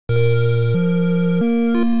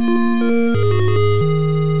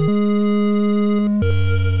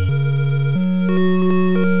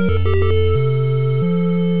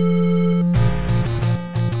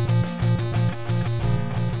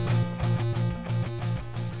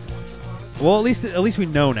Well, at least we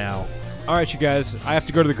know now. All right, you guys. I have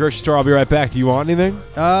to go to the grocery store. I'll be right back. Do you want anything?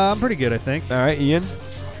 I'm pretty good, I think. All right, Ian.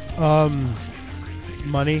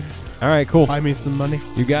 Money. All right, cool. Buy me some money.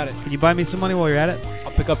 You got it. Can you buy me some money while you're at it?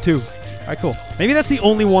 I'll pick up 2. All right, cool. Maybe that's the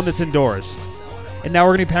only one that's indoors. And now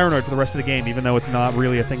we're going to be paranoid for the rest of the game, even though it's not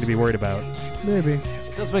really a thing to be worried about. Maybe.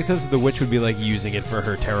 It does make sense that the witch would be like using it for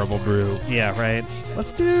her terrible brew. Yeah, right.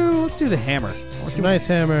 Let's do the hammer. Let's see Nice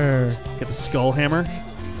hammer. Get the skull hammer.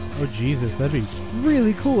 Oh, Jesus. That'd be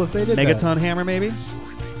really cool if they did Megaton hammer, maybe?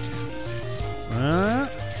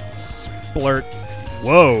 Splurt.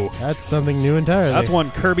 Whoa. That's something new entirely. That's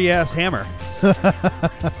one Kirby-ass hammer.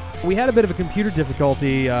 We had a bit of a computer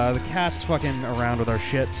difficulty. The cat's fucking around with our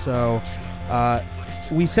shit, so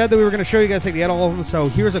we said that we were going to show you guys how to get all of them, so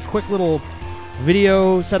here's a quick little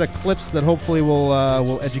video set of clips that hopefully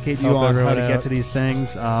will educate you on how to get to these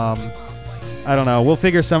things. I don't know. We'll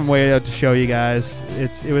figure some way out to show you guys.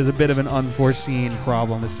 It was a bit of an unforeseen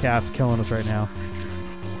problem. This cat's killing us right now.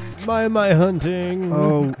 My hunting.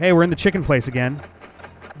 Oh, hey, we're in the chicken place again.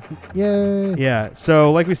 Yay. Yeah.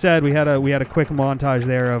 So, like we said, we had a quick montage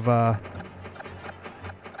there of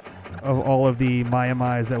all of the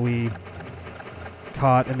Maiamais that we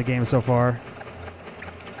caught in the game so far.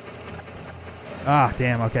 Ah,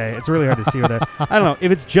 damn. Okay, it's really hard to see with that. I don't know.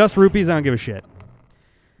 If it's just rupees, I don't give a shit.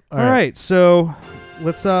 All right. So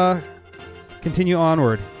let's continue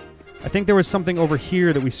onward. I think there was something over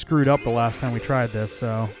here that we screwed up the last time we tried this.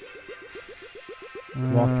 So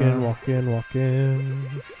walk in, walk in, walk in.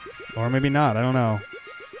 Or maybe not. I don't know.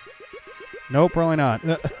 Nope, probably not.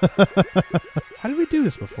 How did we do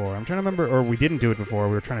this before? I'm trying to remember. Or we didn't do it before.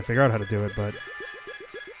 We were trying to figure out how to do it, but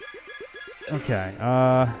okay.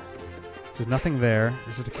 There's nothing there.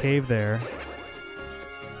 There's just a cave there.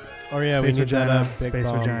 Oh yeah, Space we need vagina, that big space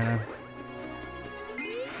bomb. vagina.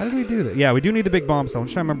 How did we do that? Yeah, we do need the big bomb still. I'm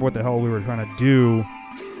just trying to remember what the hell we were trying to do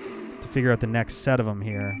to figure out the next set of them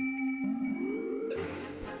here.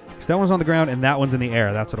 Because that one's on the ground and that one's in the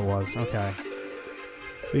air. That's what it was. Okay.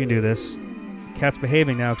 We can do this. Cat's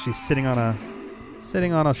behaving now because she's sitting on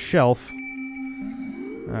a shelf.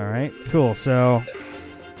 All right, cool. So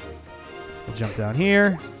we'll jump down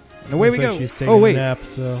here. And away we go. She's taking oh wait. a nap,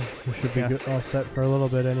 so we should be good, all set for a little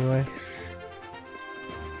bit anyway.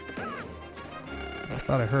 I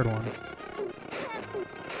thought I heard one.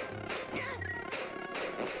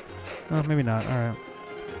 Oh, maybe not. All right.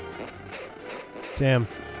 Damn.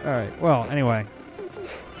 All right. Well, anyway.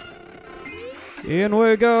 In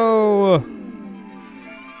we go.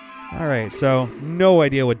 All right. So, no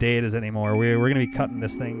idea what day it is anymore. We're going to be cutting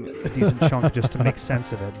this thing a decent chunk just to make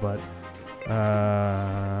sense of it, but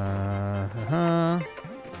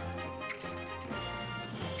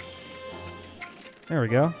there we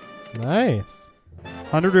go. Nice.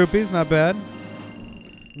 100 rupees, not bad.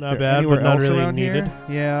 Not bad, but not really needed. Here?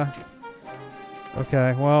 Yeah.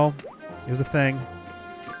 Okay, well, here's the thing.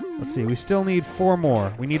 Let's see, we still need 4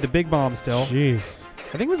 more. We need the big bomb still. Jeez.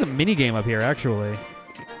 I think it was a mini game up here, actually.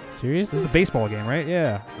 Seriously? This is the baseball game, right?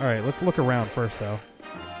 Yeah. All right, let's look around first, though.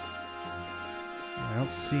 I don't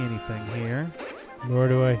see anything here. Nor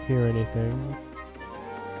do I hear anything.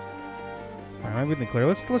 All right, everything clear.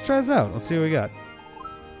 Let's try this out. Let's see what we got.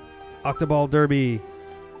 Octoball Derby.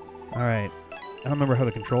 All right. I don't remember how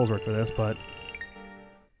the controls work for this, but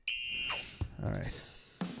all right.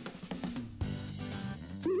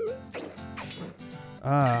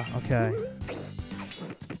 Ah, okay.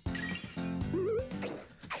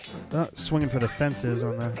 Swinging for the fences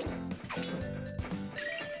on the.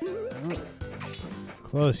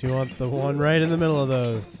 Close. You want the one right in the middle of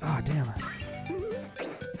those. Ah, damn it.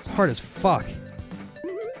 It's hard as fuck.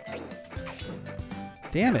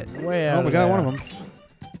 Damn it. Way out Oh, we got one of them.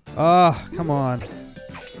 Ah, come on.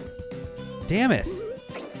 Damn it.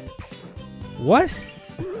 What?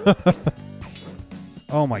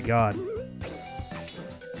 Oh my god.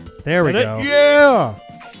 There we go. Yeah!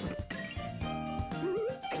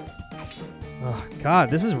 Oh, god,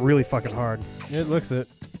 this is really fucking hard. It looks it.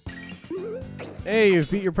 Hey,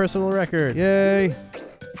 you've beat your personal record. Yay.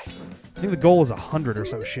 I think the goal is 100 or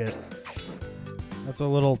some shit. That's a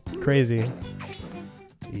little crazy.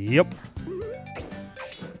 Yep.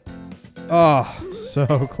 Oh. So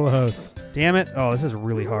close. Damn it. Oh, this is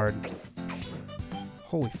really hard.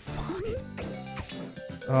 Holy fuck.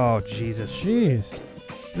 Oh, Jesus. Jeez.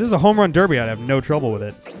 If this is a home run derby, I'd have no trouble with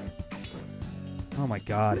it. Oh my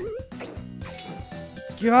god.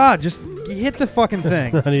 God, just hit the fucking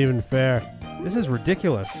thing. Not even fair. This is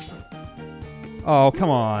ridiculous. Oh, come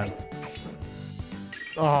on.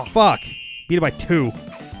 Oh, fuck. Beat it by 2.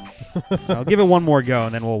 I'll give it one more go,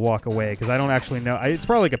 and then we'll walk away, because I don't actually know. It's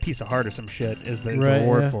probably like a piece of heart or some shit is the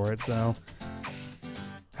reward for it, so.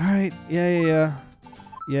 All right. Yeah.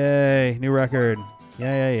 Yay. New record.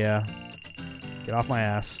 Yeah. Get off my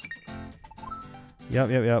ass.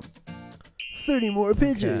 Yep. 30 more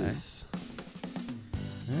pitches.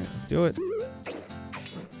 All right, let's do it.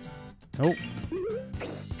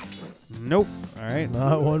 Nope. All right.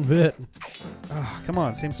 Not one bit. Oh, come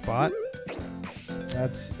on, same spot.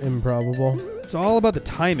 That's improbable. It's all about the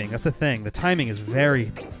timing. That's the thing. The timing is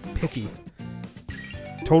very picky.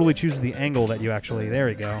 Totally chooses the angle that you actually. There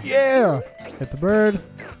we go. Yeah. Hit the bird.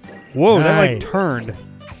 Whoa, nice. That like turned.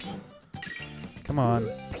 Come on.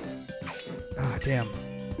 Ah, damn.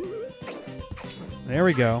 There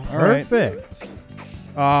we go. All right. Perfect.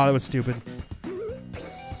 Oh, that was stupid.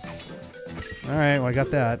 All right, well, I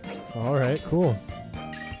got that. All right, cool.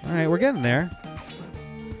 All right, we're getting there.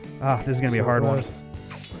 Ah, this is going to be a hard one.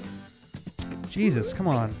 Jesus, come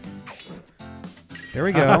on. There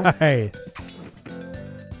we go. Nice.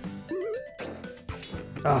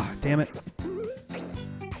 Ah, damn it.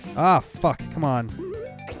 Ah, fuck. Come on.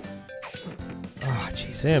 Ah,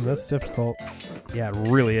 Jesus. Damn, that's difficult. Yeah, it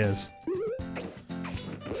really is.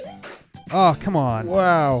 Oh, come on.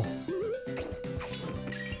 Wow.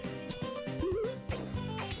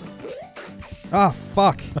 Ah,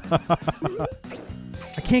 fuck.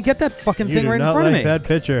 I can't get that fucking thing right in front of me. That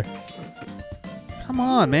pitcher. Come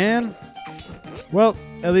on, man. Well,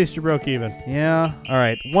 at least you broke even. Yeah. All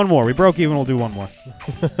right. One more. We broke even. We'll do one more.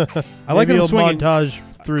 I like that I'm swinging. Montage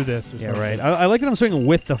through this. Or yeah, something. right. I like that I'm swinging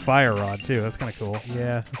with the fire rod too. That's kind of cool.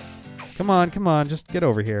 Yeah. Come on. Just get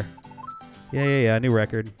over here. Yeah. New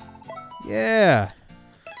record. Yeah.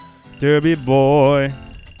 Derby boy.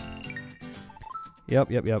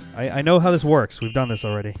 Yep. I know how this works. We've done this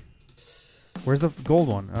already. Where's the gold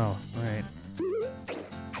one? Oh, all right.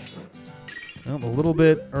 Oh, a little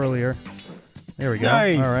bit earlier. There we go.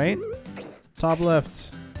 Nice. All right. Top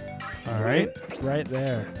left. All right. Right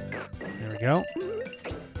there. There we go.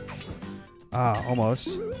 Ah,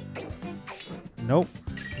 almost. Nope.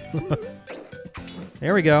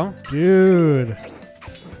 There we go. Dude.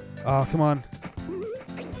 Oh, come on.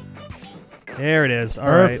 There it is. All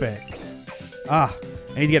right. Perfect. Ah,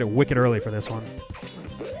 I need to get it wicked early for this one.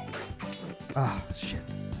 Ah, shit.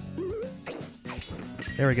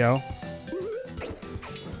 There we go.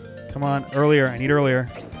 Come on, earlier. I need earlier.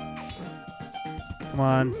 Come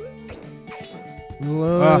on.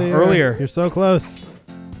 Earlier. You're so close.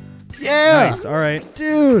 Yeah. Nice. All right.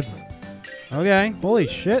 Dude. Okay. Holy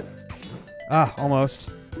shit. Ah,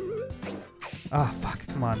 almost. Ah, fuck.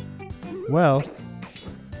 Come on. Well,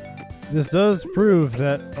 this does prove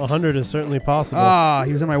that 100 is certainly possible. Ah,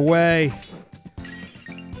 he was in my way.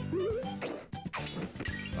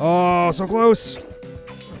 Oh, so close.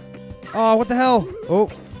 Oh, what the hell? Oh.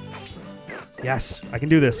 Yes, I can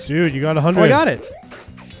do this. Dude, you got 100. Oh, I got it.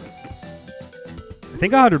 I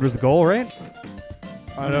think 100 was the goal, right?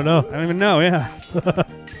 I don't know. I don't even know, yeah.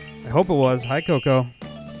 I hope it was. Hi, Coco.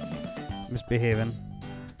 Misbehaving.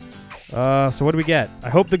 So what do we get? I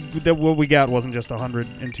hope that what we got wasn't just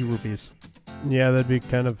 102 rupees. Yeah, that'd be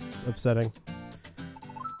kind of upsetting.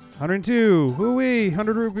 102. Hoo-wee.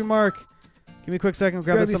 100 rupee mark. Give me a quick second.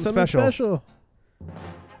 Grab you something special. special.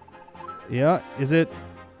 Yeah. Is it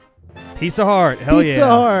Piece of Heart? Hell yeah. Pizza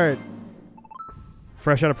Heart.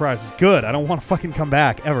 Fresh out of prizes. Good. I don't want to fucking come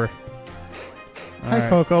back ever. Hi, right.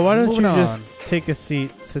 Coco. Why don't Moving you on. just take a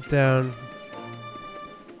seat, sit down?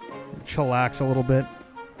 Chillax a little bit.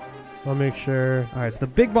 I'll make sure. All right. So the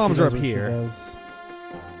big bombs she are does up what she here. does.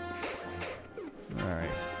 All right.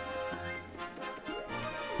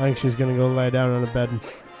 I think she's gonna go lie down on a bed.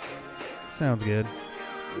 Sounds good.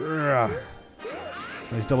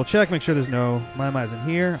 Let's double check, make sure there's no Maiamais in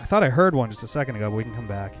here. I thought I heard one just a second ago, but we can come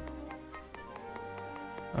back.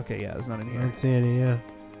 Okay, yeah, there's none in I here. don't see any. Yeah.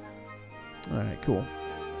 All right, cool.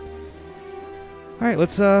 All right,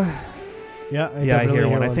 let's. Yeah. I hear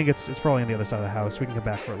one. I think it's probably on the other side of the house. We can come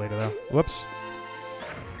back for it later, though. Whoops.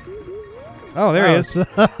 Oh, there he is. All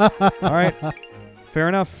right. Fair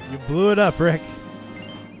enough. You blew it up, Rick.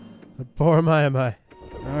 But poor Maiamai.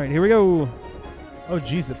 All right, here we go. Oh,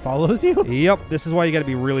 jeez, it follows you? Yep, this is why you got to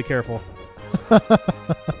be really careful.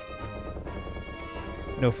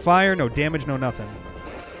 No fire, no damage, no nothing.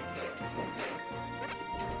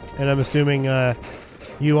 And I'm assuming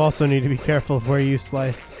you also need to be careful of where you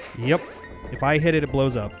slice. Yep. If I hit it, it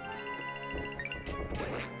blows up.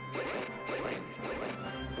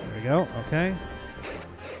 There we go. Okay.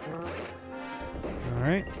 All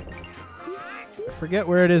right. I forget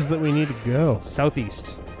where it is that we need to go.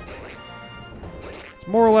 Southeast. It's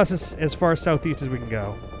more or less as far southeast as we can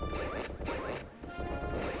go.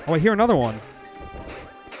 Oh, I hear another one.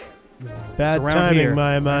 This is bad It's around timing, here.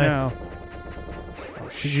 my. I know. Oh,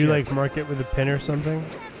 Did shit. you like mark it with a pin or something?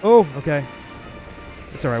 Oh, okay.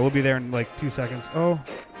 It's all right. We'll be there in like 2 seconds. Oh.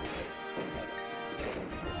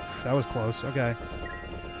 That was close. Okay.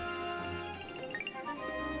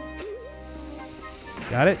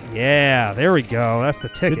 Got it? Yeah. There we go. That's the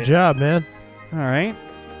ticket. Good job, man. All right.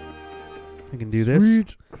 We can do this.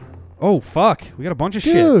 Sweet. Oh, fuck. We got a bunch of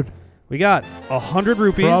Dude. shit. We got 100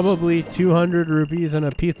 rupees. Probably 200 rupees and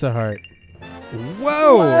a Pizza Hut.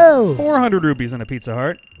 Whoa. Whoa. 400 rupees in a Pizza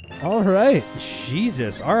Hut. All right.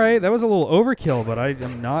 Jesus. All right. That was a little overkill, but I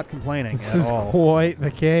am not complaining This at is all. quite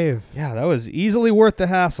the cave. Yeah, that was easily worth the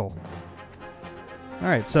hassle. All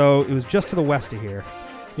right. So it was just to the west of here.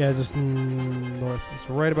 Yeah, just north. It's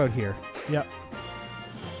right about here. Yep.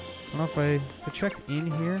 I don't know if I checked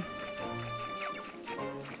in here.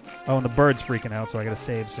 Oh, and the bird's freaking out, so I gotta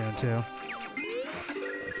save soon, too.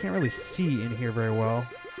 I can't really see in here very well,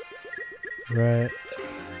 Right.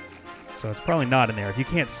 so it's probably not in there. If you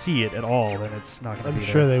can't see it at all, then it's not gonna I'm be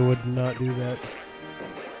sure there. they would not do that.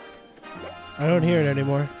 I don't hear it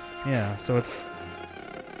anymore. Yeah, so it's...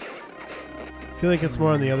 I feel like it's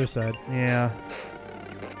more on the other side. Yeah.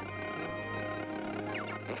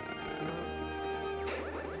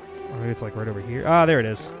 Or maybe it's like right over here. Ah, there it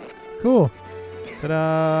is. Cool.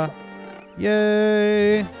 Ta-da!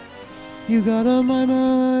 Yay! You got a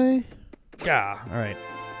my. Yeah. All right.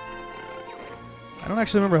 I don't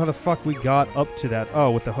actually remember how the fuck we got up to that.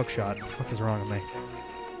 Oh, with the hook shot. What the fuck is wrong with me?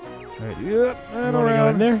 All right. Yep. And Want to go in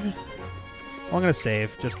around. there? Well, I'm gonna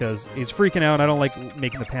save just because he's freaking out. And I don't like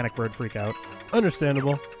making the panic bird freak out.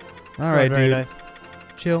 Understandable. All right, very dude. nice.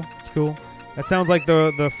 Chill. It's cool. That sounds like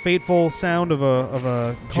the fateful sound of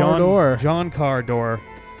a Car door. John car door.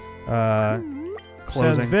 Sounds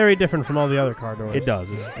Closing. very different from all the other car doors. It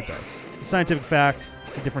does. It does. It's a scientific fact.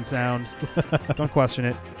 It's a different sound. Don't question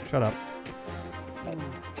it. Shut up.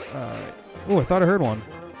 Oh, I thought I heard one.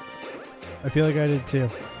 I feel like I did too.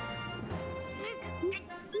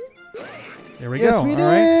 There we Yes, go. we All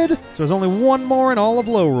right. did. So there's only one more in all of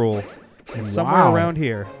Lorule. And somewhere Wow. around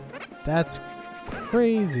here. That's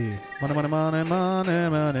crazy. Money, money, money, money,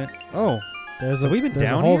 money. Oh, There's Have we been there's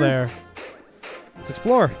down a hole here? there. let's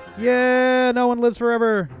explore. Yeah, no one lives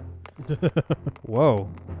forever. Whoa.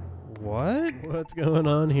 What? What's going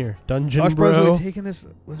on here? Dungeon Hush Bros, are bro. we taking this?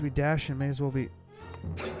 Let's be dashing. May as well be.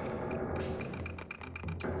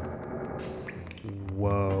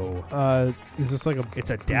 Whoa. Is this like a... It's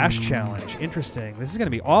a dash challenge. Interesting. This is going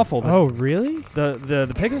to be awful. Oh, really?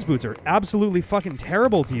 The Pegasus boots are absolutely fucking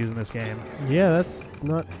terrible to use in this game. Yeah, that's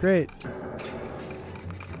not great.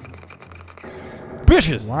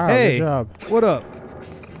 Bitches! Wow, Hey. good job. What up?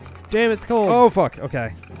 Damn, it's cold. Oh, fuck.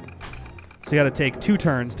 Okay. So you got to take 2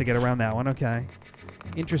 turns to get around that one. Okay.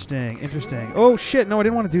 Interesting. Interesting. Oh, shit. No, I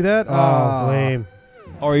didn't want to do that. Oh, lame.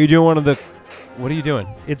 Oh, are you doing one of the... What are you doing?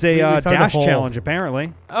 It's a We found a dash hole. challenge,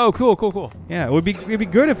 apparently. Oh, cool, cool, cool. Yeah, it'd be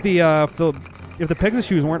good if the Pegasus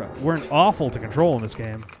shoes weren't awful to control in this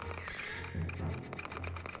game.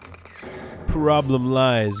 Problem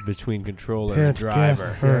lies between controller and Can't driver.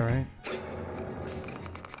 guess. Perk. right.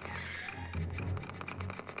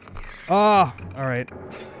 Ah, all right.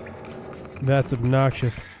 That's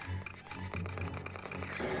obnoxious.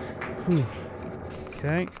 Whew.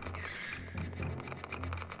 Okay.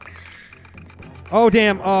 Oh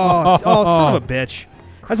damn! Oh, son of a bitch!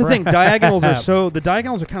 That's the thing. Diagonals are the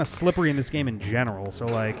diagonals are kind of slippery in this game in general. So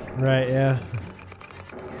like, Right, yeah.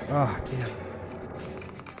 oh damn!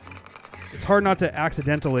 It's hard not to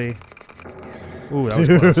accidentally. Ooh, that was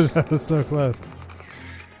Dude, close. that was so close.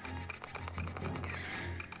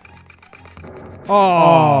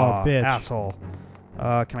 Oh, bitch. asshole!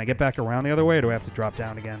 Can I get back around the other way, or do I have to drop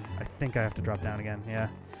down again? I think I have to drop down again. Yeah.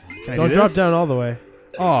 Can I Don't do drop this? down all the way.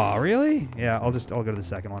 Oh, really? Yeah, I'll go to the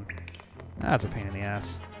second one. That's a pain in the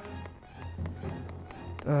ass.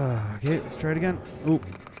 Okay, let's try it again. Ooh.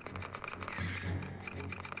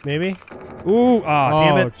 Maybe? Ooh,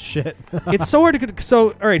 damn it. Oh, shit. It's so hard to... So,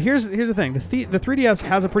 all right, here's the thing. The 3DS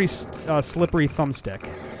has a pretty slippery thumbstick.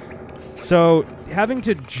 So, having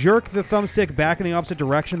to jerk the thumbstick back in the opposite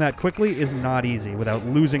direction that quickly is not easy without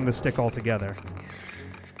losing the stick altogether.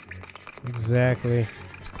 Exactly.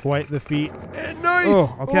 It's quite the feat. And nice!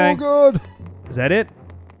 Oh, okay. Oh, good! Is that it?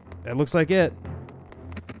 That looks like it.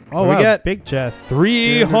 Oh, What do we wow. get? Big chest.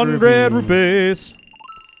 300 rupees.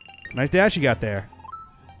 It's a nice dash you got there.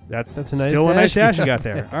 That's a nice still a nice dash dash you got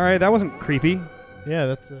there. All right, that wasn't creepy. Yeah,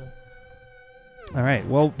 that's... All right,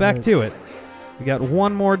 well, back Right. to it. We got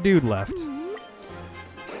one more dude left.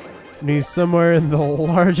 And he's somewhere in the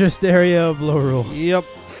largest area of Lorule. Yep.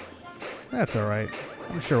 That's all right.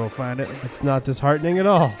 I'm sure we'll find it. It's not disheartening at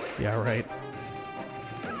all. Yeah, right.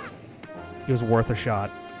 It was worth a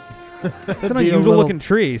shot. It's an Be a unusual little looking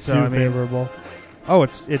tree, so Too I mean. favorable. Oh,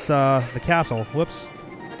 it's the castle. Whoops.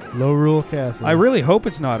 Lorule Castle. I really hope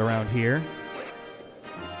it's not around here.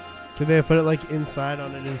 Could they have put it like inside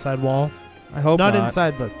on an inside wall? I hope Not not.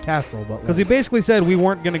 inside the castle, but Because we basically said we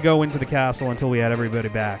weren't going to go into the castle until we had everybody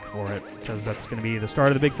back for it, because that's going to be the start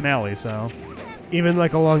of the big finale. So, even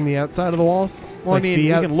like along the outside of the walls. well, Like I mean, the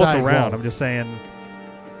we can look outside around. walls. I'm just saying.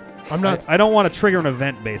 I'm not. I don't want to trigger an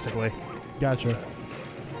event, basically. Gotcha.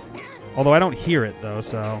 Although I don't hear it though,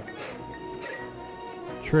 so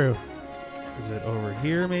True. is it over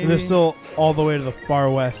here? Maybe. And they're still all the way to the far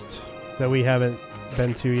west that we haven't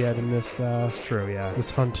been to yet in this That's true. Yeah. this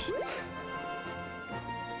hunt.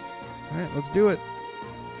 All right, let's do it.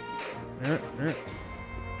 All right.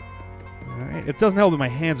 It doesn't help that my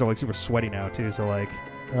hands are like super sweaty now too, so like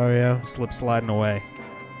Oh yeah, slip sliding away.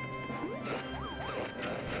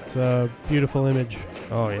 it's a beautiful image.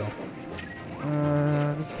 Oh yeah.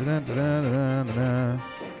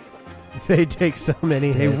 They take so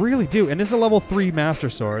many They hits. really do, and this is a level 3 Master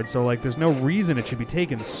Sword, so like there's no reason it should be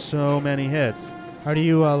taking so many hits. How do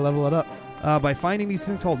you level it up? By finding these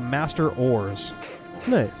things called Master Ores.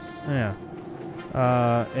 Nice. Yeah.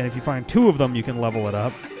 And if you find 2 of them, you can level it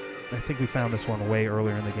up. I think we found this one way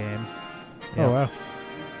earlier in the game. Oh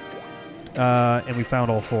wow. And we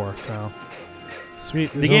found all 4, so.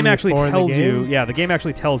 Sweet. The game actually tells you, game? yeah, the game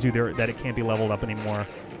actually tells you that it can't be leveled up anymore.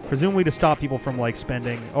 Presumably to stop people from like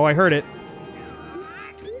spending. Oh, I heard it.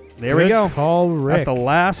 There we Good go. Call, Rick. That's the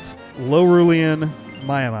last Lorule of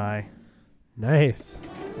Maiamais. Nice.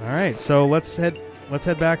 All right, so let's head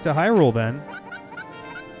back to Hyrule then.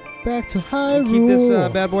 Back to And Hyrule. keep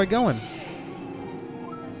this bad boy going.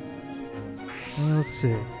 Let's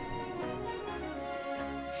see.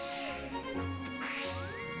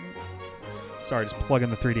 Sorry, just plugging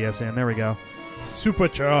the 3DS in. There we go.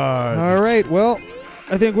 Supercharged. All right, well,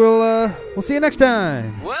 I think we'll see you next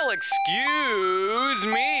time. Well, excuse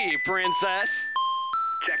me, princess.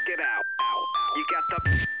 Check it out. You got the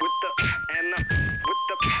with the and the with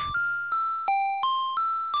the.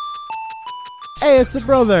 Hey, it's a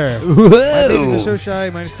brother. My babies are so shy.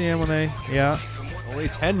 You might see them when they. Yeah. Only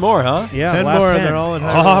 10 more, huh? Yeah. 10 last more, 10. and they're all in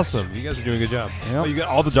Hyrule. Awesome. You guys are doing a good job. Yep. Oh, you got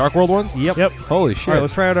all the Dark World ones? Yep. Yep. Holy shit. All right,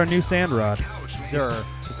 let's try out our new sand rod. Sure.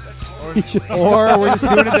 Or we're just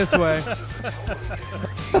doing it this way.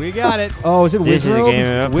 We got it. Oh, is it This is a Wizrobe? game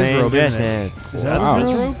It's about playing Wizrobe, isn't it? chess. Is that Wow.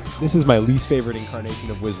 Wizrobe? This is my least favorite incarnation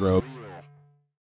of Wizrobe.